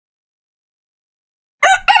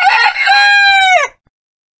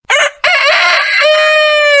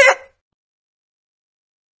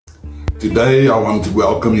Today I want to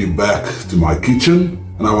welcome you back to my kitchen,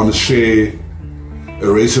 and I want to share a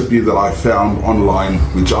recipe that I found online,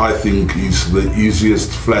 which I think is the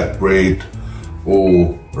easiest flatbread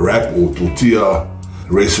or wrap or tortilla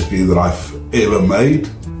recipe that I've ever made,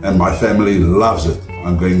 and my family loves it.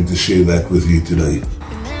 I'm going to share that with you today.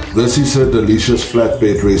 This is a delicious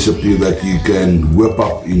flatbread recipe that you can whip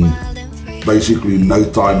up in basically no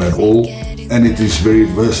time at all, and it is very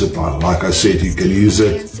versatile. Like I said, you can use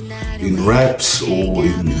it in wraps or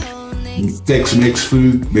in Tex-Mex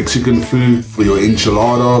food, Mexican food, for your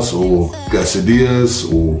enchiladas or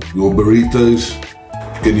quesadillas or your burritos.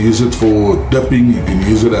 You can use it for dipping, you can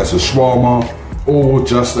use it as a shawarma, or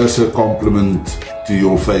just as a complement to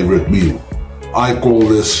your favorite meal. I call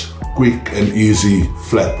this quick and easy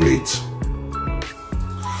flatbreads.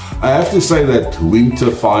 I have to say that winter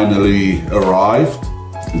finally arrived.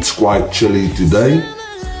 It's quite chilly today,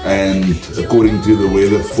 and according to the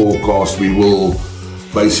weather forecast, we will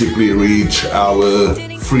basically reach our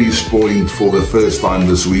freeze point for the first time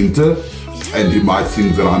this winter. And you might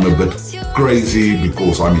think that I'm a bit crazy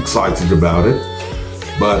because I'm excited about it,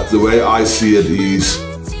 but the way I see it is,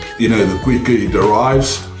 you know, the quicker it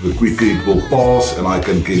arrives, the quicker it will pass and I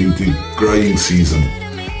can get into growing season.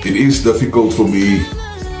 It is difficult for me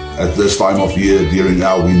at this time of year during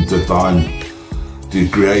our winter time to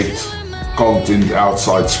create content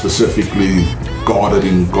outside, specifically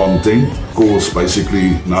gardening content, because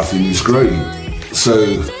basically nothing is growing.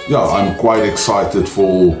 So yeah, I'm quite excited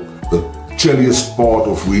for the chilliest part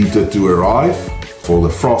of winter to arrive, for the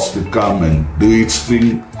frost to come and do its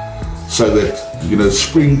thing, so that, you know,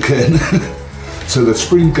 spring can so that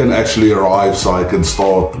spring can actually arrive, so I can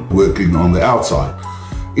start working on the outside.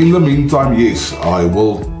 In the meantime, yes, I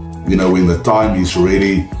will, you know, when the time is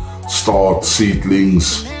ready, start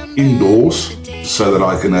seedlings indoors so that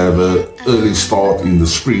I can have an early start in the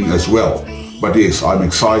spring as well. But yes, I'm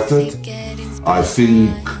excited. I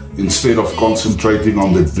think instead of concentrating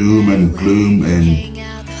on the doom and gloom and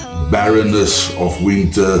barrenness of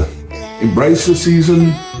winter, embrace the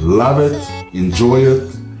season, love it, enjoy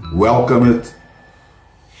it, welcome it,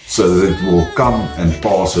 so that it will come and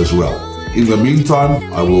pass as well. In the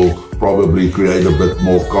meantime, I will probably create a bit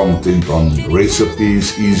more content on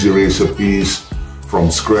recipes, easy recipes, from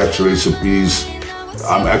scratch recipes.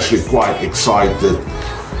 I'm actually quite excited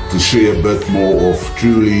to share a bit more of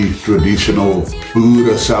truly traditional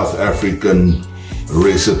Boere South African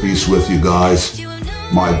recipes with you guys.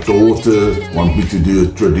 My daughter wants me to do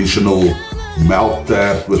a traditional milk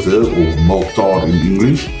tart with her, or milk tart in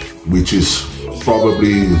English, which is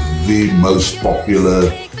probably the most popular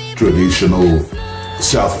traditional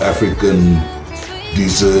South African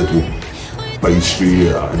dessert or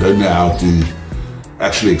pastry. I don't know how to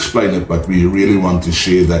actually explain it, but we really want to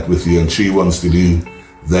share that with you, and she wants to do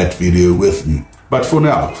that video with me. But for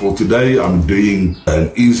now, for today, I'm doing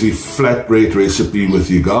an easy flatbread recipe with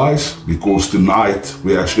you guys, because tonight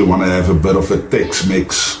we actually want to have a bit of a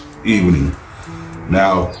Tex-Mex evening.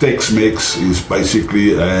 Now, Tex-Mex is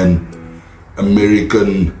basically an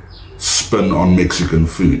American spin on Mexican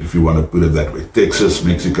food, if you want to put it that way. Texas,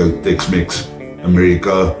 Mexico, Tex-Mex,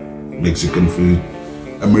 America, Mexican food,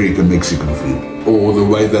 American Mexican food, or the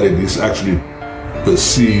way that it is actually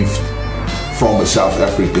perceived from a South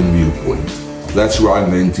African viewpoint. That's where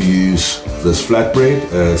I'm going to use this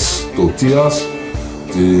flatbread as tortillas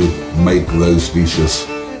to make those dishes.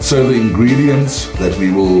 So the ingredients that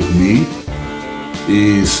we will need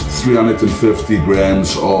is 350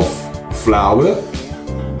 grams of flour.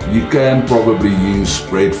 You can probably use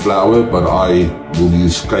bread flour, but I will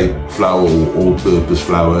use cake flour or all-purpose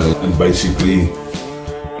flour, and basically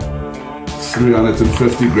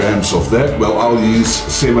 350 grams of that. Well, I'll use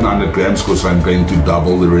 700 grams because I'm going to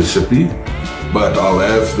double the recipe, but I'll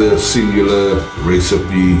have the singular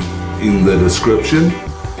recipe in the description.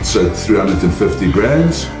 So 350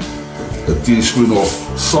 grams, a teaspoon of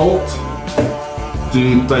salt,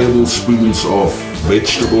 2 tablespoons of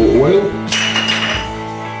vegetable oil,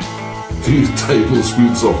 2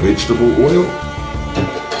 tablespoons of vegetable oil,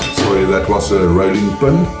 sorry, that was a rolling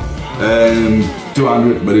pin, and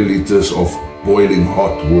 200 milliliters of boiling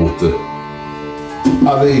hot water.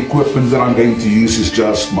 Other equipment that I'm going to use is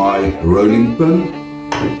just my rolling pin,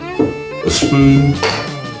 a spoon,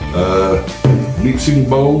 a mixing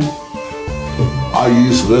bowl. I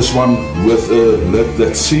use this one with a lid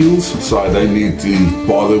that seals, so I don't need to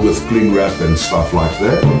bother with cling wrap and stuff like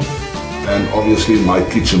that. And obviously my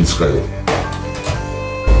kitchen scale.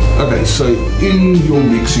 Okay, so in your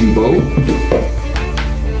mixing bowl,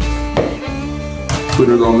 put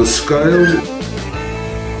it on the scale,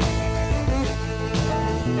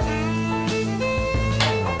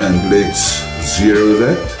 And let's zero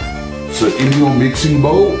that. So in your mixing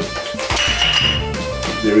bowl,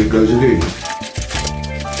 there it goes again.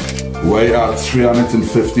 Weigh out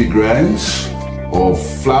 350 grams of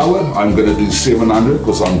flour. I'm going to do 700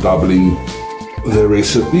 because I'm doubling the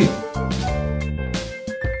recipe.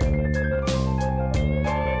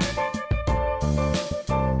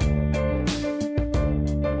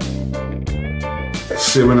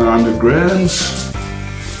 $700 grams.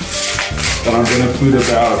 And I'm going to put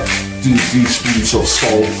about 2 teaspoons of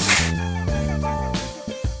salt.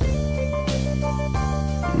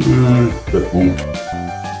 A bit more.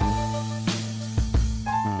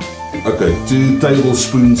 Okay, 2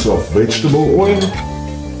 tablespoons of vegetable oil.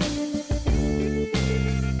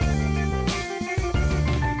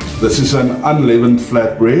 This is an unleavened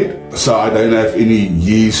flatbread, so I don't have any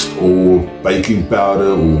yeast or baking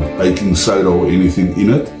powder or baking soda or anything in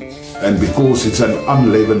it. And because it's an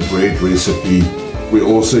unleavened bread recipe, we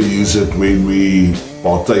also use it when we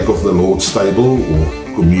partake of the Lord's table or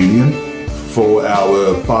communion for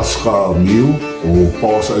our Pascha meal or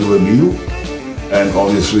Passover meal, and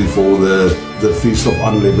obviously for the Feast of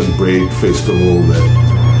Unleavened Bread festival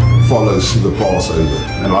that follows the Passover.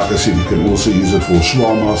 And like I said, you can also use it for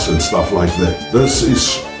shawarmas and stuff like that. This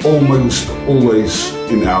is almost always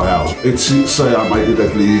in our house. Let's say I make it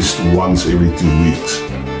at least once every 2 weeks.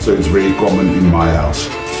 So it's very common in my house.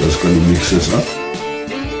 Just going to mix this up.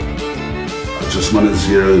 I just want to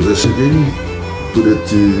zero this again. Put it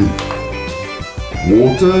to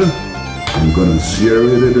water. I'm going to zero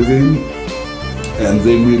it again. And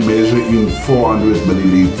then we measure in 400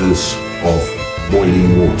 milliliters of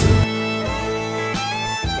boiling water.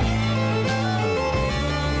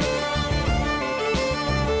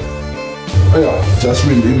 Oh yeah, just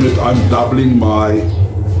remembered I'm doubling my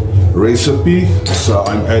recipe, so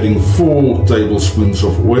I'm adding 4 tablespoons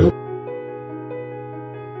of oil,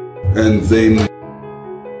 and then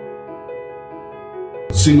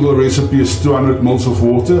single recipe is 200 ml of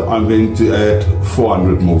water. I'm going to add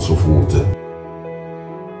 400 ml of water.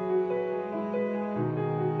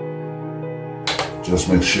 Just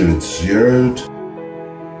make sure it's zeroed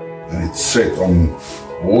and it's set on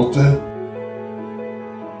water.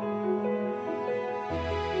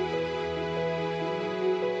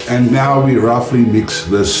 And now we roughly mix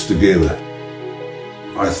this together.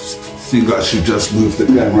 I think I should just move the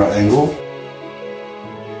camera angle.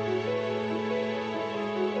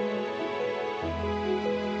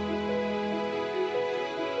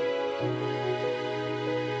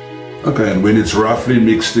 Okay, and when it's roughly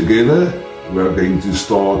mixed together, we're going to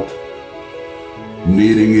start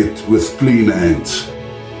kneading it with clean hands.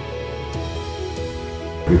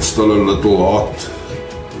 It's still a little hot,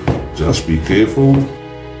 just be careful.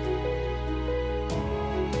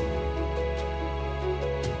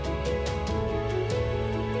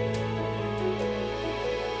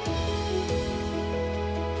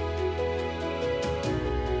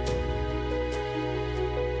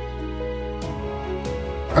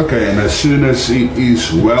 Okay, and as soon as it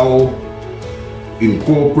is well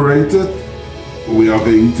incorporated, we are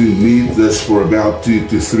going to knead this for about 2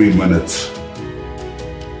 to 3 minutes.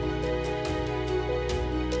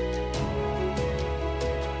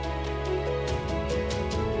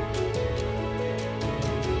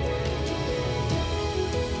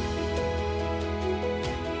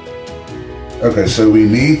 Okay, so we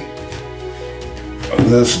knead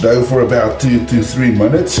this dough for about 2 to 3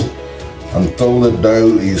 minutes until the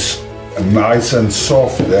dough is nice and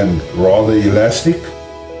soft and rather elastic.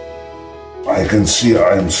 I can see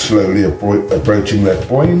I am slowly approaching that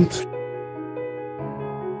point.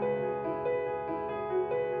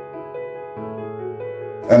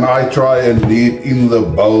 And I try and knead in the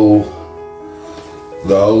bowl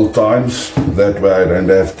the whole times, that way I don't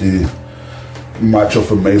have to much of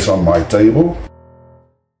a mess on my table.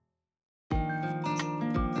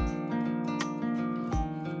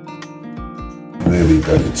 There we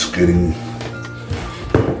go, it's getting,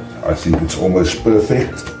 I think it's almost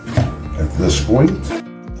perfect at this point.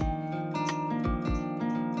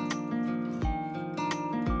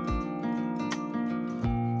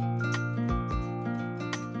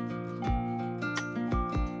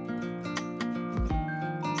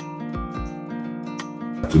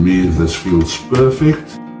 To me, this feels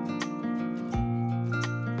perfect.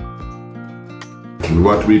 And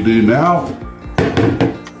what we do now,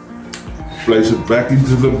 place it back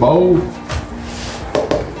into the bowl,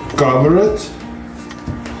 cover it.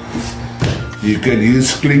 You can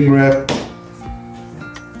use cling wrap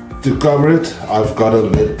to cover it. I've got a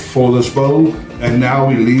lid for this bowl, and now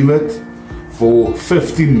we leave it for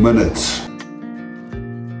 15 minutes.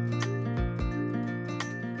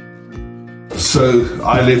 So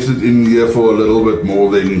I left it in here for a little bit more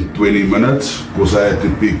than 20 minutes because I had to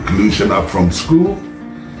pick Lucian up from school.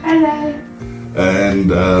 Hello.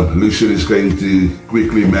 And Lucian is going to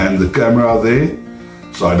quickly man the camera there,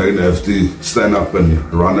 so I don't have to stand up and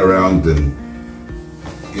run around and,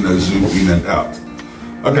 you know, zoom in and out.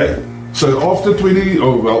 Okay, so after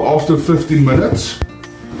 15 minutes,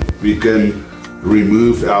 we can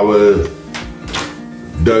remove our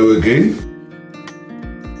dough again.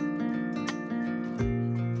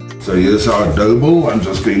 So here's our dough ball. I'm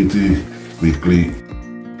just going to quickly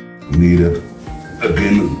knead it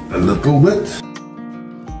again a little bit.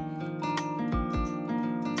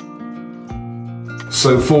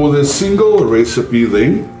 So for the single recipe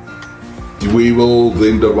then, we will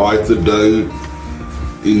then divide the dough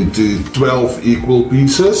into 12 equal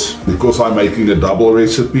pieces. Because I'm making a double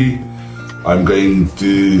recipe, I'm going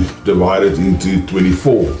to divide it into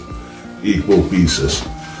 24 equal pieces.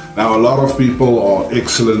 Now, a lot of people are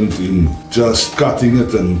excellent in just cutting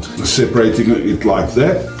it and separating it like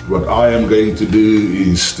that. What I am going to do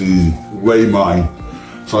is to weigh mine.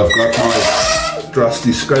 So I've got my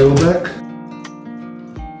trusty scale back.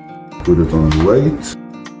 Put it on weight.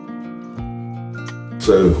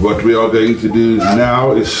 So what we are going to do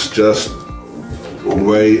now is just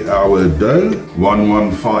weigh our dough.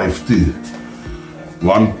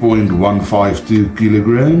 1.152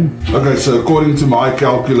 kilogram. Okay, so according to my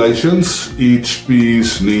calculations, each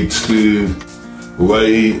piece needs to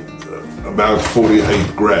weigh about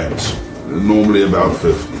 48 grams, normally about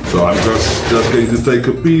 50. So I'm just going to take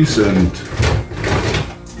a piece and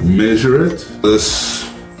measure it. This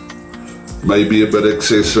may be a bit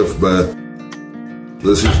excessive, but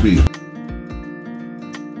this is me.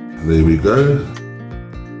 There we go.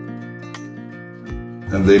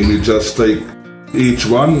 And then we just take each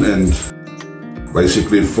one and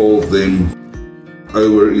basically fold them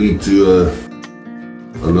over into a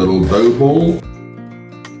little dough ball,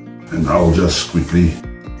 and I'll just quickly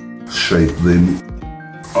shape them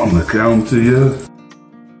on the counter here,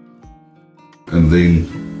 and then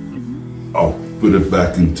I'll put it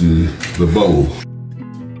back into the bowl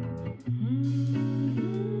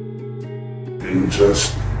and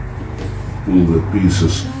just pull the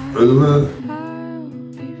pieces over,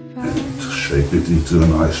 shape it into a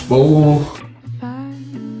nice bowl.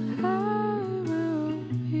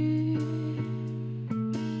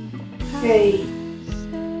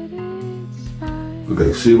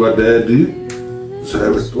 Okay, see what Dad do? So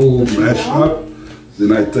have it all mashed up.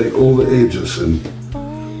 Then I take all the edges and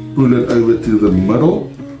pull it over to the middle.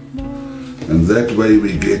 And that way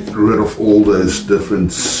we get rid of all those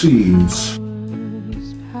different seams.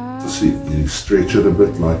 See, you stretch it a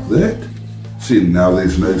bit like that. See, now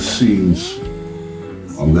there's no seams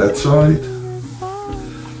on that side.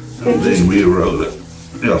 And then we roll it.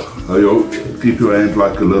 Yeah, you keep your hand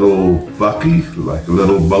like a little bucky, like a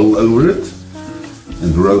little bowl over it,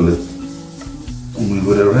 and roll it. Move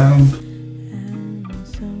it around.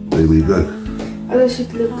 There we go. How does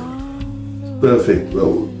it look? Perfect.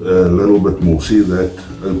 Well, a little bit more. See that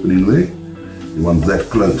opening there? You want that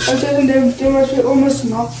close. I said there must be almost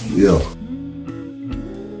nothing. Yeah.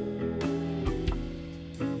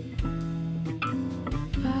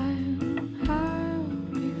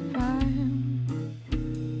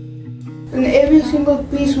 And every single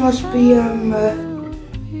piece must be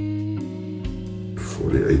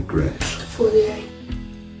 48 grams. 48.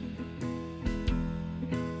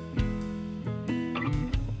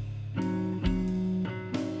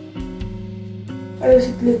 How does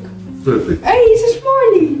it look? Perfect. Hey, it's a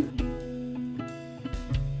smiley!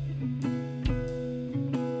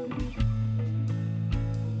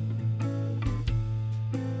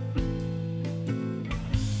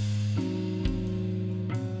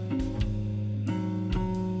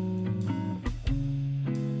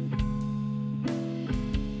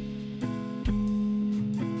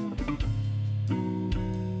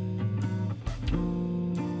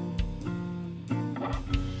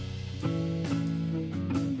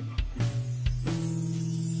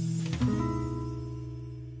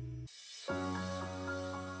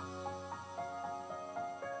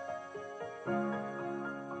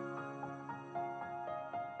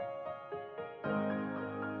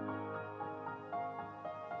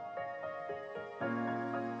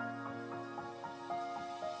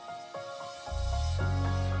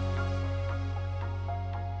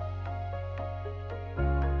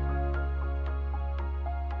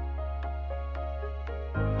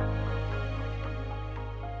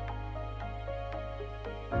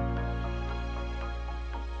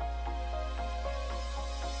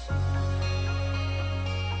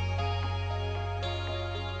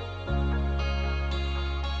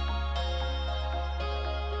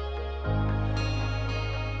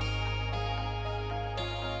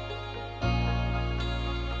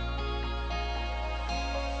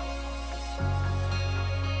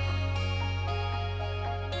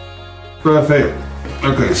 Perfect.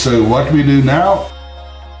 Okay, so what we do now,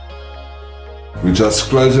 we just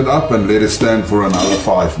close it up and let it stand for another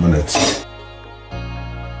 5 minutes.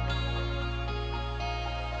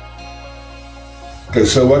 Okay,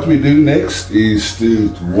 so what we do next is to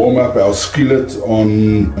warm up our skillet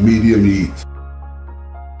on medium heat.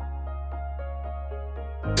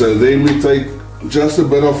 So then we take just a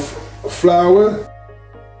bit of flour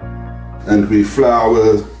and we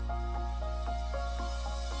flour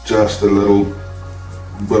just a little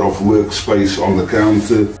bit of workspace on the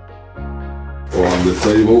counter or on the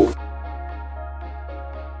table.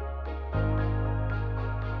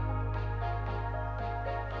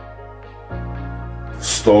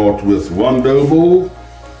 Start with one dough ball.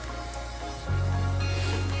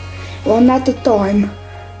 One at a time.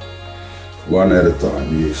 One at a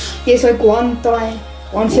time, yes. Yes, like one time.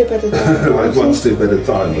 One step at a time. Like one step at a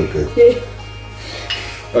time, okay. Yeah.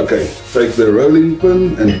 Okay, take the rolling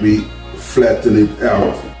pin and we flatten it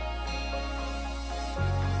out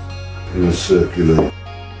in a circular.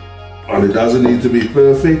 And it doesn't need to be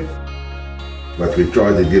perfect, but we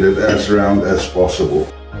try to get it as round as possible.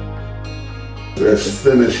 As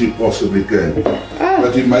thin as you possibly can.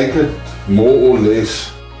 But you make it more or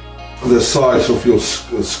less the size of your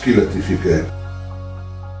skillet if you can.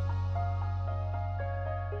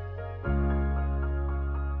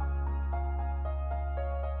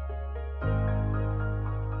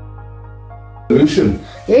 Lucian,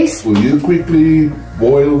 Yes. will you quickly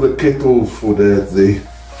boil the kettle for that there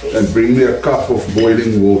and bring me a cup of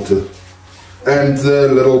boiling water and the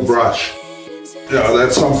little brush. Yeah,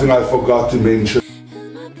 that's something I forgot to mention.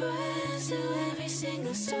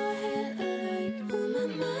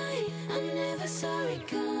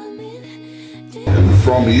 And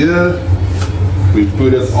from here, we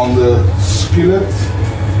put it on the skillet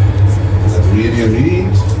at medium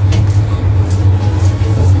heat.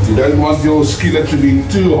 You don't want your skillet to be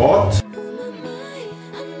too hot.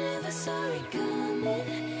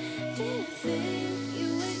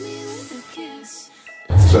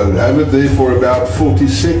 So have it there for about 40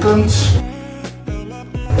 seconds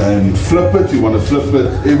and flip it. You want to flip it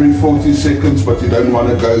every 40 seconds, but you don't want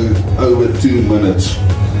to go over 2 minutes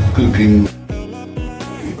cooking.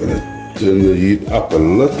 I'm going to turn the heat up a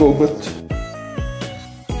little bit.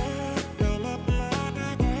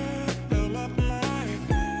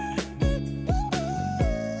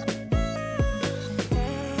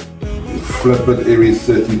 Flip it every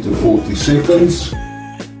 30 to 40 seconds.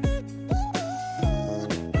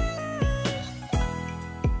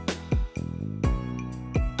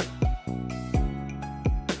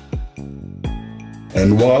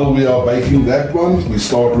 And while we are baking that one, we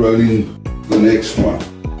start rolling the next one.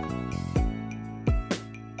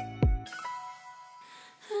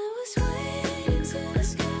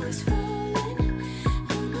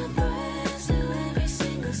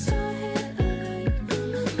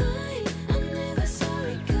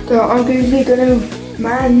 So I'm usually gonna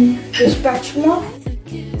man the spatula.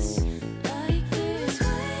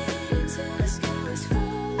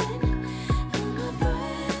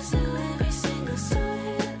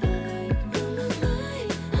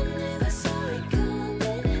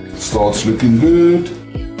 Starts looking good.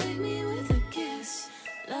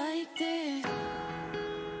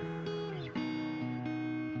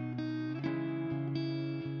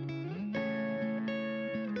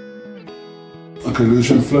 Okay,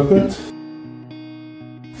 Lucian, flip it.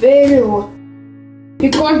 Very hot. You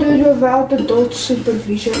can't do it without the dot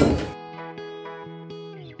supervision.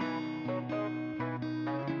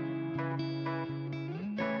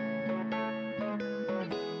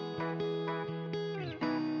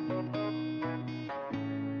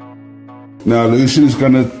 Now Lucian is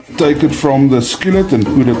going to take it from the skillet and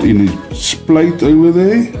put it in his plate over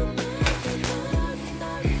there.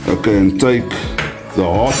 Okay, and take the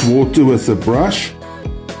hot water with a brush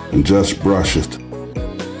and just brush it,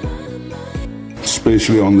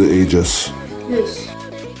 especially on the edges. Yes.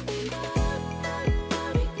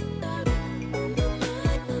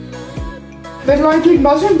 But like it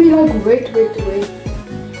mustn't be like wet.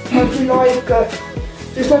 But you like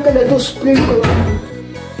just like a little sprinkle.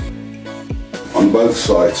 On both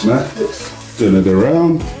sides, nah? Yes. Turn it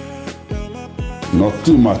around. Not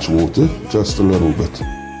too much water, just a little bit.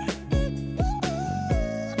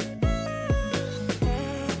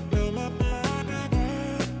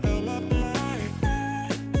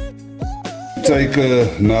 Take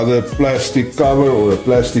another plastic cover or a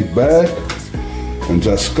plastic bag and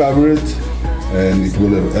just cover it, and it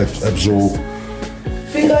will absorb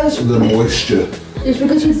Because the moisture. it's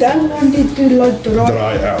because you don't want it to like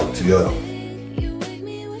Dry out, yeah.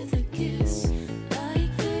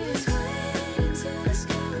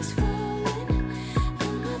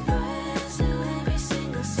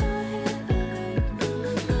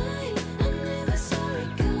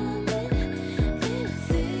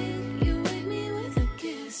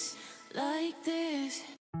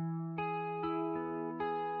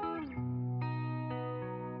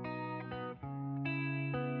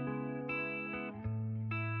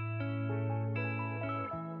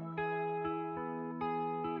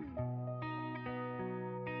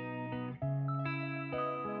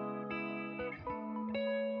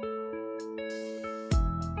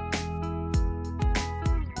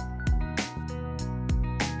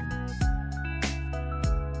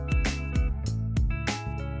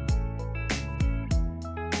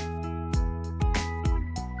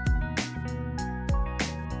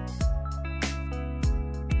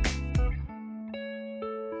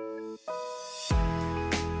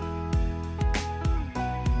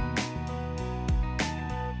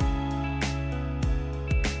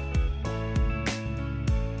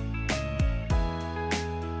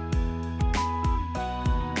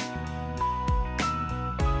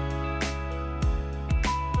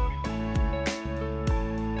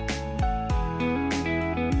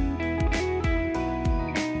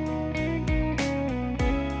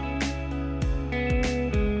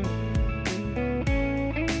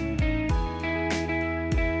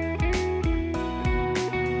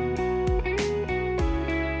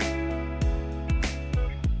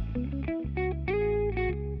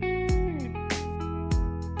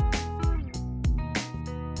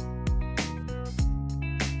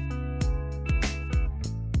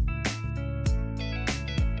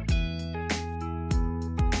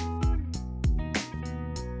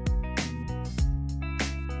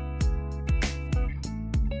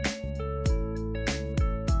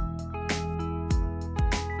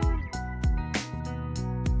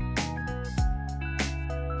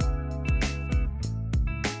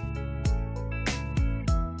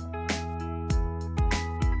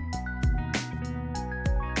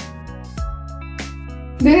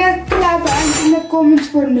 Do a clap hands in the comments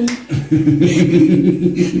for me.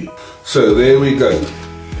 So there we go.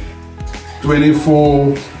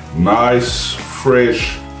 24 nice,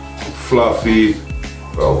 fresh, fluffy,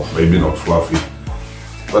 well, maybe not fluffy,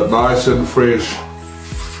 but nice and fresh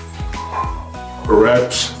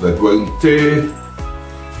wraps that won't tear.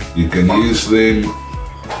 You can use them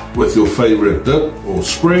with your favorite dip or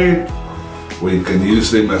spread, or you can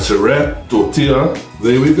use them as a wrap, tortilla.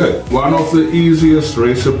 There we go. One of the easiest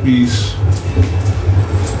recipes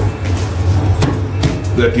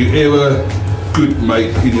that you ever could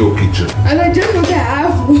make in your kitchen. And I just want to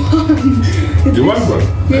have one. You want one?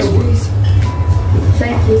 Yes, please.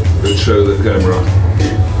 Thank you. Let's show the camera.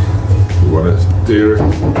 You want to tear it?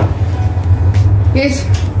 Yes,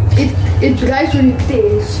 it breaks when it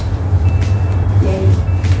tears. Yay.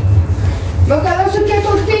 Look at us get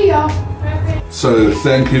tortilla. So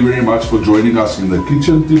thank you very much for joining us in the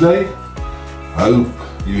kitchen today. I hope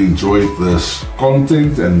you enjoyed this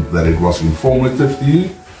content and that it was informative to you.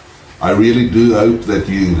 I really do hope that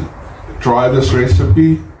you try this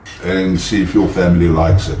recipe and see if your family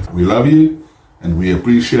likes it. We love you and we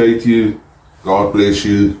appreciate you. God bless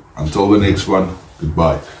you. Until the next one,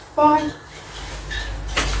 goodbye. Bye.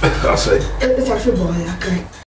 I say. Het is actually mooi, oké.